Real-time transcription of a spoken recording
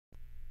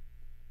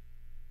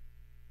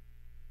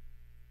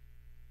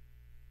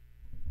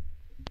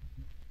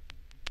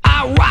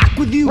I rock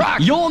with you.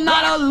 You're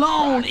not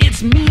alone.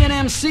 It's me and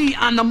MC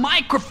on the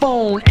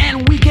microphone,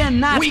 and we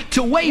cannot wait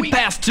till way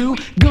past 2.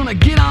 Gonna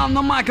get on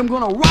the mic, I'm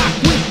gonna rock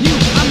with you.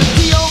 I'm the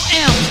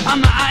D-O-M,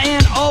 I'm the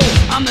I-N-O,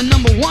 I'm the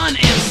 #1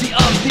 MC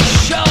of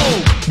this show.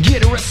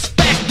 Get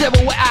respect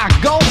everywhere I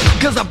go,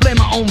 cause I play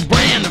my own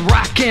brand of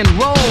rock and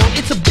roll.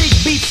 It's a big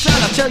beat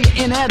sound, I'll tell you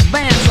in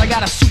advance. I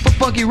got a super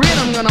funky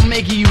rhythm, gonna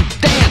make you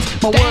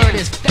dance. My word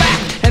is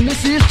fact, and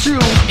this is true.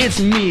 It's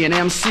me and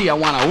MC, I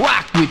wanna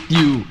rock with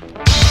you.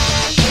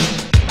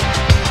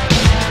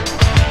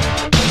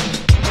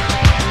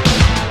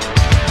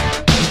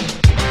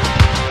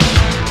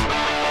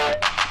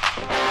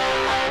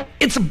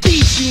 It's a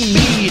beat you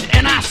need,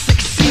 and I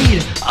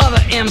succeed. Other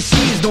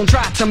MCs don't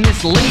try to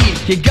mislead.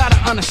 You gotta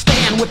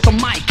understand, with the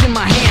mic in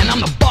my hand,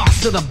 I'm the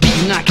boss of the beat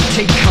and I can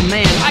take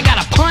command. I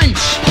got a punch,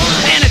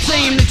 and it's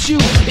aimed at you.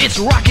 It's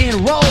rock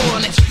and roll,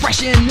 and it's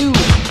fresh and new.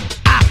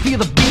 I feel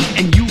the beat,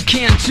 and you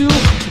can too.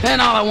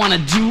 And all I wanna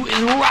do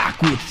is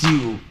rock with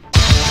you.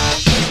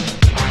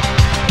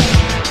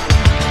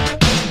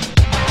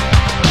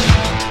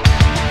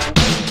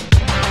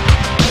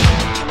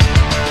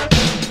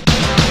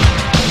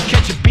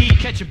 Catch a beat,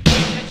 catch a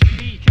beat, catch a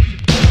beat, catch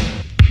a beat.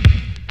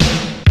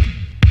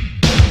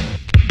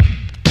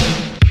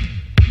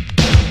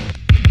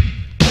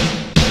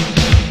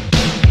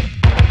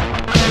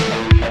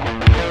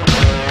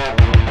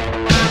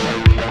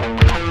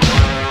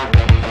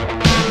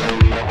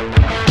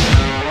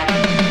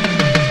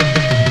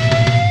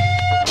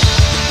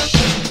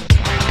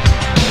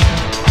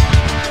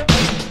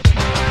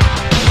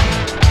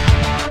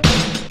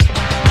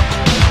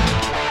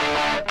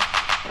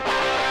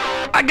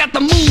 I got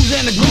the moves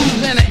and the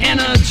grooves and the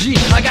energy.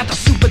 I got the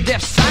super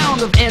deaf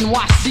sound of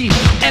NYC,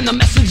 and the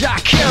message I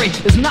carry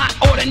is not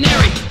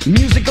ordinary.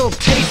 Musical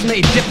tastes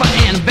may differ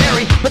and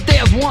vary, but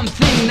there's one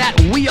thing that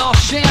we all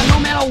share. No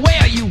matter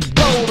where you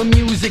go, the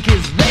music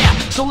is there.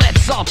 So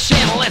let's all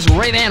chant, let's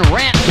rave and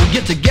rant. We'll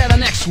get together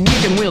next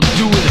week and we'll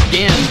do it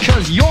again.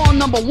 Cause you're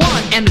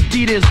 #1 and the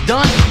deed is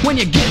done. When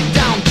you get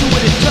down to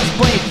it, it's just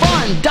plain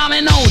fun.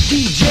 Domino,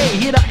 DJ,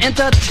 here to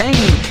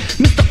entertain.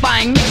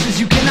 Mystifying mixes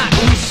you cannot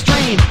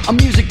restrain. A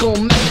musical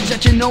message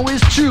that you know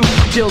is true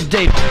till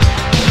date.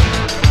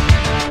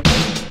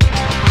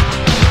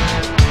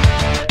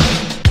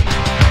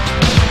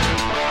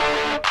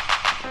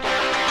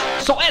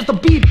 So as the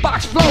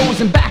beatbox flows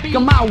and back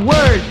of my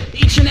word,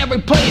 each and every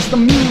place the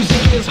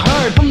music is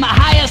heard. From the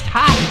highest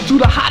high to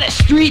the hottest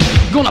street,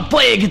 gonna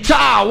play a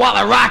guitar while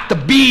I rock the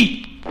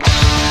beat.